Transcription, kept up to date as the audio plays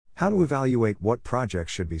How to evaluate what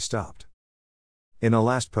projects should be stopped. In the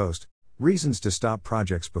last post, Reasons to Stop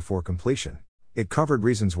Projects Before Completion, it covered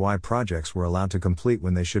reasons why projects were allowed to complete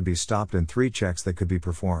when they should be stopped and 3 checks that could be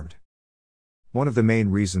performed. One of the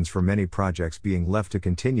main reasons for many projects being left to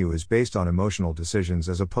continue is based on emotional decisions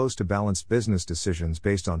as opposed to balanced business decisions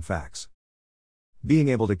based on facts. Being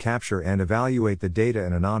able to capture and evaluate the data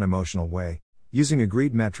in a non-emotional way, using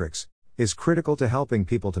agreed metrics, is critical to helping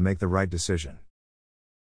people to make the right decision.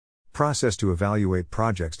 Process to evaluate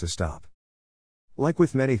projects to stop. Like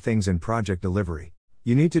with many things in project delivery,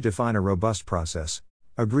 you need to define a robust process,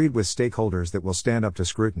 agreed with stakeholders that will stand up to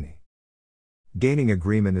scrutiny. Gaining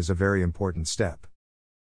agreement is a very important step.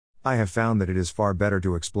 I have found that it is far better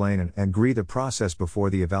to explain and agree the process before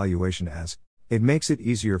the evaluation, as it makes it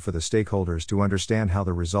easier for the stakeholders to understand how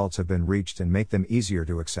the results have been reached and make them easier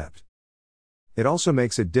to accept. It also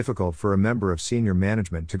makes it difficult for a member of senior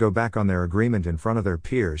management to go back on their agreement in front of their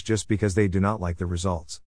peers just because they do not like the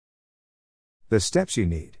results. The steps you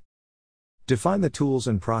need. Define the tools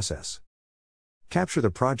and process. Capture the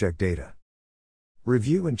project data.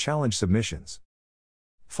 Review and challenge submissions.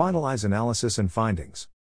 Finalize analysis and findings.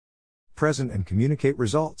 Present and communicate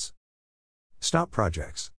results. Stop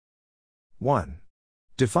projects. 1.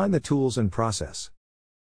 Define the tools and process.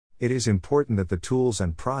 It is important that the tools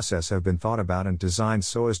and process have been thought about and designed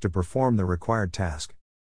so as to perform the required task.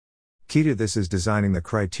 Key to this is designing the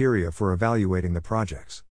criteria for evaluating the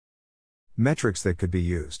projects. Metrics that could be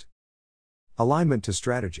used. Alignment to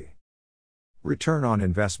strategy. Return on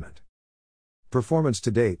investment. Performance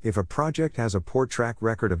to date. If a project has a poor track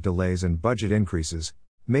record of delays and budget increases,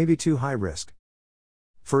 may be too high risk.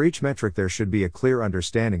 For each metric there should be a clear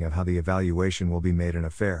understanding of how the evaluation will be made in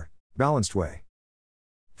a fair, balanced way.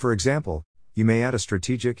 For example, you may add a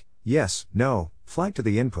strategic, yes, no, flag to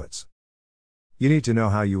the inputs. You need to know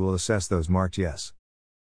how you will assess those marked yes.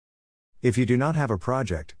 If you do not have a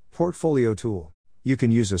project portfolio tool, you can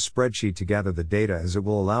use a spreadsheet to gather the data, as it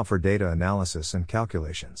will allow for data analysis and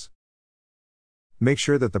calculations. Make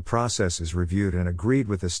sure that the process is reviewed and agreed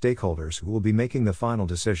with the stakeholders who will be making the final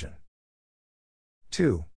decision.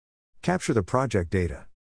 2. Capture the project data.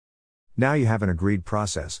 Now you have an agreed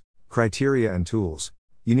process, criteria and tools,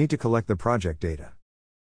 you need to collect the project data.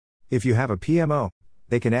 If you have a PMO,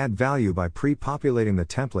 they can add value by pre-populating the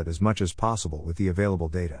template as much as possible with the available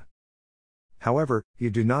data. However,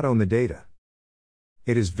 you do not own the data.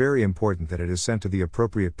 It is very important that it is sent to the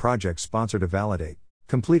appropriate project sponsor to validate,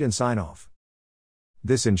 complete and sign off.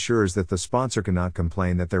 This ensures that the sponsor cannot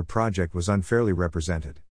complain that their project was unfairly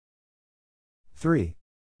represented. 3.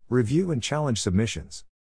 Review and challenge submissions.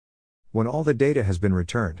 When all the data has been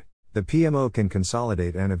returned, the PMO can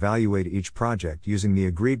consolidate and evaluate each project using the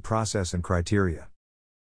agreed process and criteria.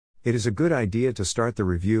 It is a good idea to start the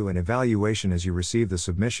review and evaluation as you receive the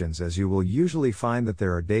submissions, as you will usually find that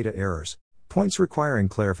there are data errors, points requiring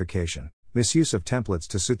clarification, misuse of templates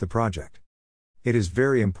to suit the project. It is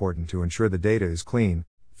very important to ensure the data is clean,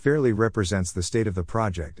 fairly represents the state of the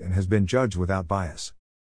project and has been judged without bias.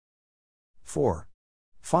 4.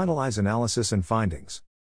 Finalize analysis and findings.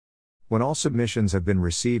 When all submissions have been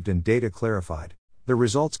received and data clarified, the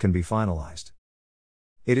results can be finalized.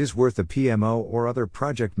 It is worth the PMO or other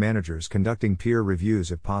project managers conducting peer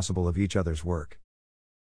reviews if possible of each other's work.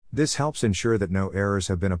 This helps ensure that no errors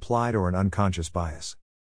have been applied or an unconscious bias.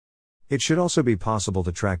 It should also be possible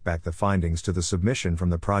to track back the findings to the submission from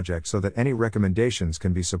the project so that any recommendations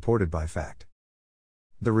can be supported by fact.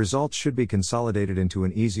 The results should be consolidated into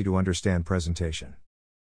an easy-to-understand presentation.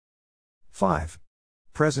 5.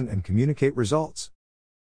 Present and communicate results.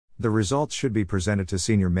 The results should be presented to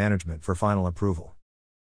senior management for final approval.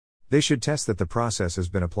 They should test that the process has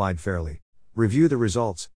been applied fairly, review the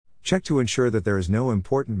results, check to ensure that there is no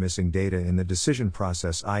important missing data in the decision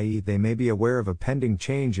process, i.e., they may be aware of a pending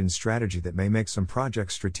change in strategy that may make some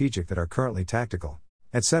projects strategic that are currently tactical,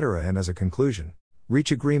 etc., and as a conclusion,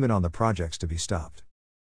 reach agreement on the projects to be stopped.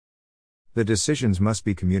 The decisions must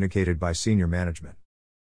be communicated by senior management.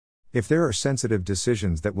 If there are sensitive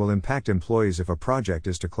decisions that will impact employees if a project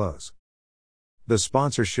is to close, the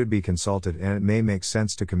sponsor should be consulted, and it may make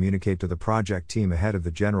sense to communicate to the project team ahead of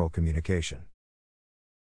the general communication.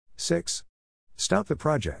 6. Stop the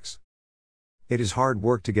projects. It is hard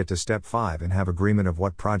work to get to step 5 and have agreement of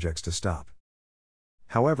what projects to stop.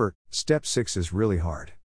 However, step 6 is really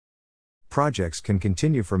hard. Projects can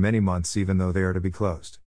continue for many months even though they are to be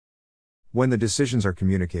closed. When the decisions are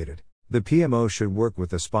communicated, the PMO should work with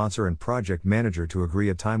the sponsor and project manager to agree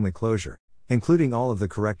a timely closure, including all of the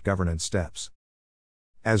correct governance steps.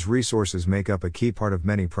 As resources make up a key part of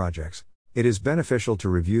many projects, it is beneficial to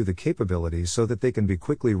review the capabilities so that they can be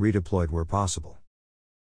quickly redeployed where possible.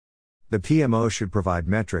 The PMO should provide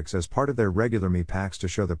metrics as part of their regular ME packs to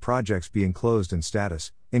show the projects being closed and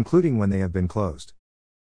status, including when they have been closed.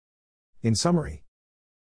 In summary,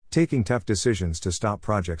 taking tough decisions to stop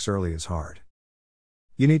projects early is hard.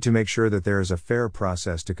 You need to make sure that there is a fair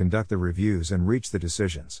process to conduct the reviews and reach the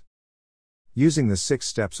decisions. Using the 6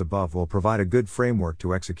 steps above will provide a good framework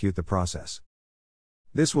to execute the process.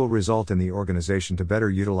 This will result in the organization to better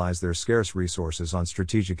utilize their scarce resources on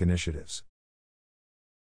strategic initiatives.